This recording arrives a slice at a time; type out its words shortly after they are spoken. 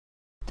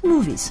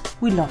Movies,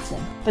 we love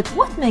them. But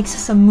what makes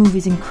some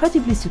movies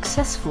incredibly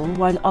successful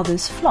while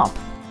others flop?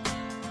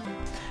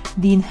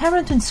 The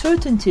inherent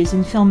uncertainties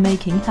in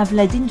filmmaking have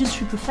led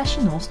industry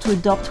professionals to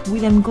adopt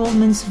William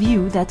Goldman's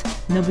view that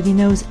nobody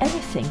knows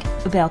anything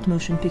about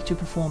motion picture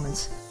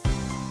performance.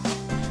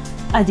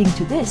 Adding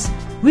to this,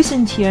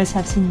 recent years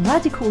have seen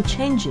radical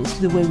changes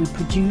to the way we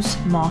produce,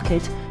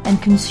 market,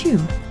 and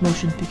consume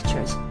motion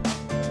pictures.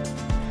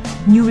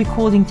 New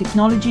recording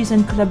technologies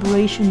and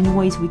collaboration in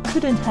ways we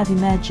couldn't have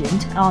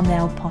imagined are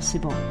now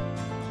possible.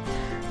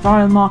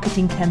 Viral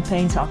marketing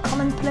campaigns are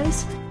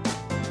commonplace,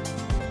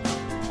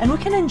 and we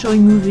can enjoy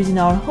movies in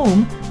our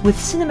home with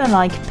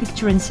cinema-like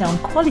picture and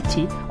sound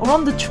quality or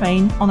on the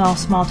train on our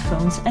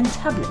smartphones and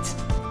tablets.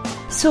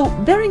 So,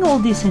 bearing all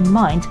this in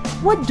mind,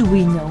 what do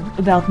we know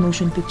about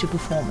motion picture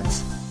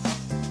performance?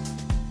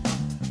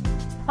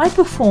 I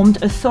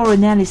performed a thorough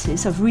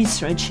analysis of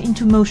research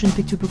into motion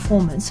picture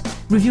performance,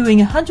 reviewing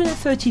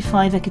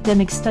 135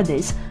 academic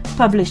studies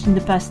published in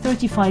the past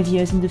 35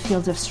 years in the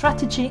fields of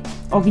strategy,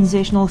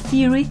 organizational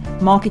theory,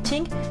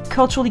 marketing,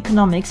 cultural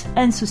economics,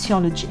 and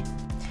sociology.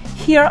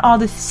 Here are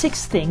the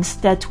 6 things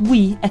that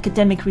we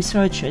academic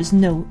researchers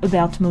know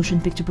about motion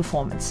picture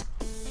performance.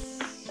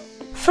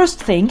 First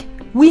thing,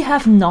 we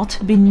have not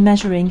been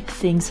measuring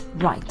things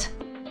right.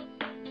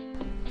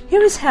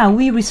 Here is how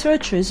we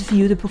researchers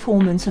view the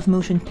performance of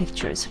motion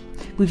pictures.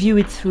 We view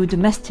it through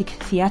domestic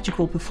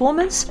theatrical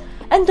performance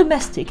and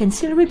domestic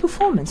ancillary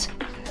performance.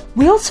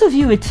 We also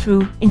view it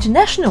through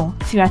international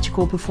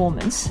theatrical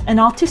performance and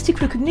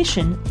artistic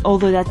recognition,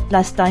 although that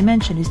last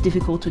dimension is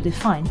difficult to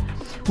define.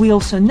 We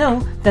also know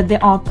that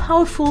there are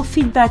powerful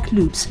feedback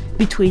loops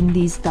between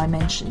these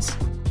dimensions.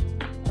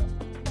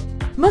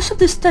 Most of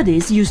the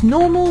studies use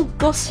normal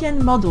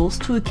Gaussian models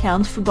to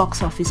account for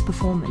box office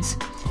performance.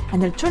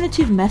 An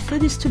alternative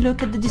method is to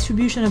look at the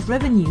distribution of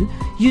revenue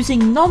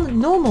using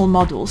non-normal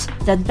models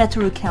that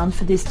better account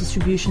for this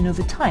distribution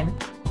over time.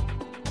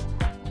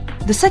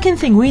 The second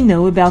thing we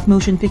know about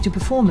motion picture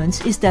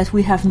performance is that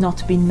we have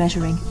not been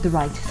measuring the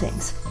right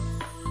things.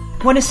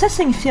 When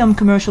assessing film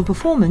commercial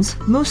performance,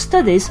 most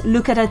studies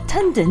look at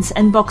attendance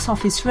and box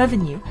office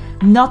revenue,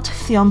 not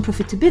film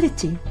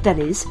profitability, that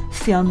is,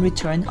 film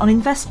return on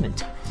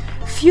investment.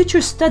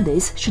 Future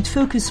studies should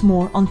focus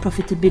more on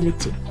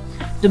profitability.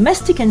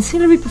 Domestic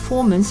ancillary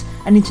performance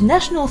and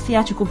international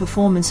theatrical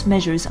performance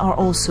measures are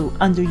also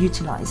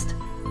underutilized.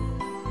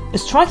 A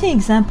striking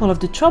example of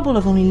the trouble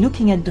of only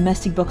looking at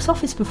domestic box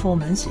office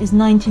performance is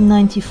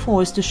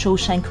 1994's The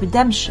Shawshank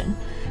Redemption,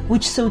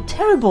 which saw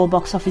terrible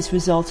box office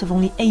results of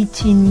only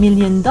 $18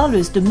 million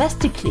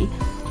domestically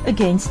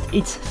against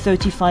its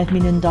 $35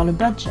 million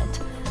budget.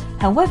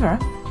 However,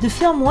 the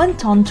film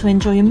went on to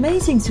enjoy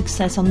amazing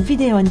success on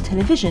video and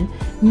television,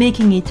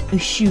 making it a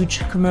huge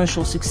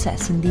commercial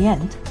success in the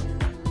end.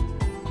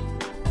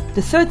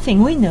 The third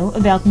thing we know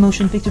about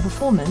motion picture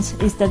performance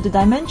is that the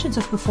dimensions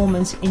of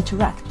performance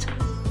interact.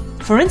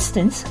 For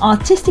instance,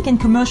 artistic and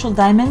commercial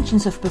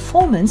dimensions of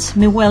performance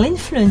may well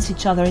influence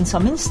each other in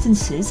some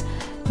instances,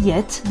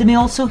 yet they may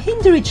also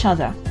hinder each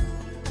other.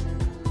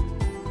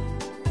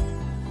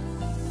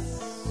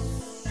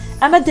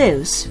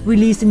 Amadeus,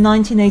 released in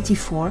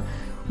 1984,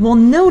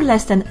 won no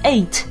less than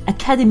 8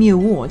 Academy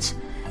Awards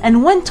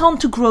and went on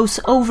to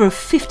gross over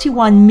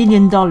 $51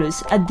 million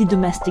at the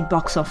domestic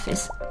box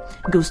office.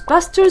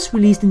 Ghostbusters,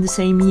 released in the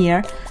same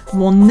year,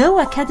 won no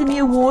Academy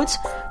Awards,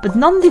 but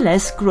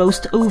nonetheless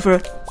grossed over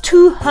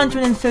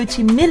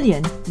 $230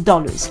 million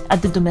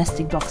at the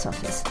domestic box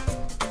office.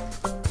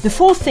 The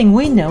fourth thing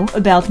we know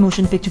about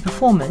motion picture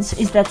performance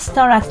is that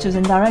star actors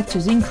and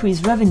directors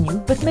increase revenue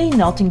but may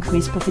not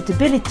increase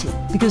profitability,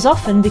 because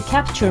often they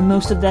capture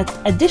most of that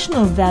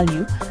additional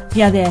value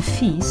via their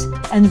fees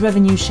and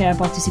revenue share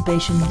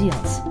participation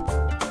deals.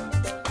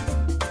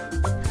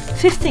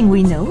 Fifth thing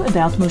we know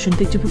about motion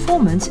picture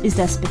performance is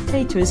that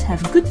spectators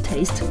have good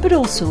taste but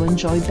also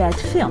enjoy bad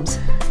films.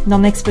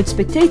 Non-expert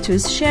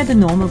spectators share the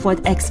norm of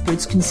what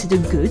experts consider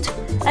good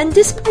and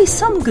display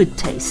some good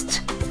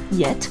taste.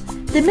 Yet,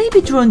 they may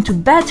be drawn to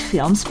bad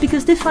films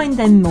because they find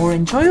them more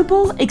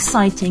enjoyable,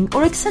 exciting,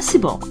 or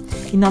accessible.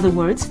 In other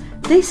words,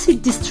 they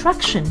seek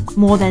distraction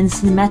more than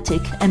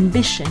cinematic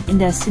ambition in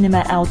their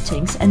cinema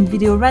outings and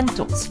video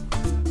rentals.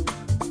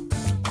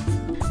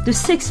 The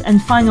sixth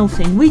and final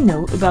thing we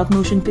know about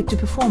motion picture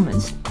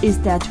performance is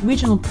that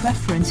regional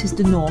preference is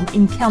the norm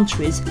in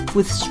countries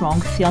with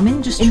strong film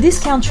industries. In these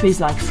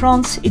countries like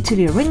France,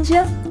 Italy or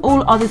India,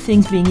 all other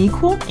things being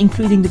equal,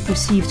 including the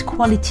perceived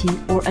quality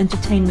or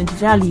entertainment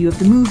value of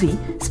the movie,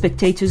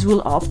 spectators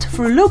will opt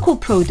for a local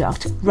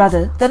product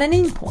rather than an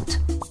import.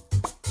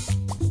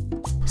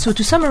 So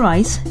to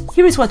summarize,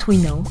 here is what we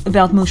know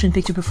about motion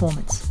picture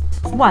performance.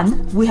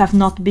 1. We have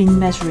not been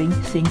measuring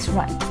things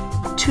right.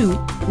 2.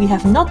 We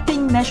have not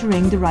been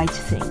measuring the right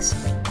things.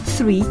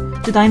 3.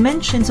 The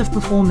dimensions of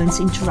performance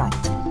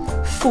interact.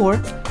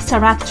 4.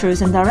 Star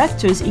actors and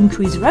directors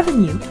increase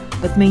revenue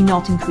but may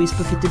not increase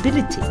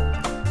profitability.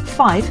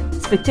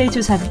 5.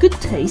 Spectators have good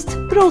taste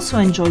but also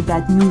enjoy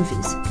bad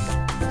movies.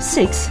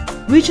 6.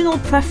 Regional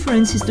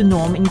preference is the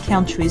norm in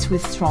countries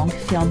with strong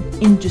film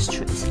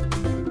industries.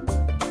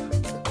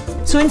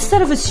 So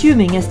instead of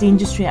assuming, as the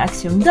industry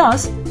axiom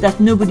does, that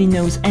nobody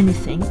knows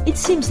anything, it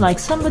seems like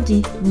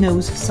somebody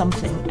knows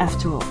something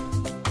after all.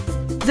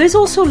 There's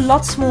also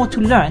lots more to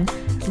learn.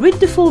 Read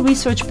the full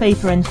research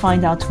paper and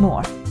find out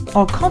more,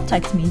 or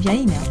contact me via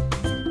email.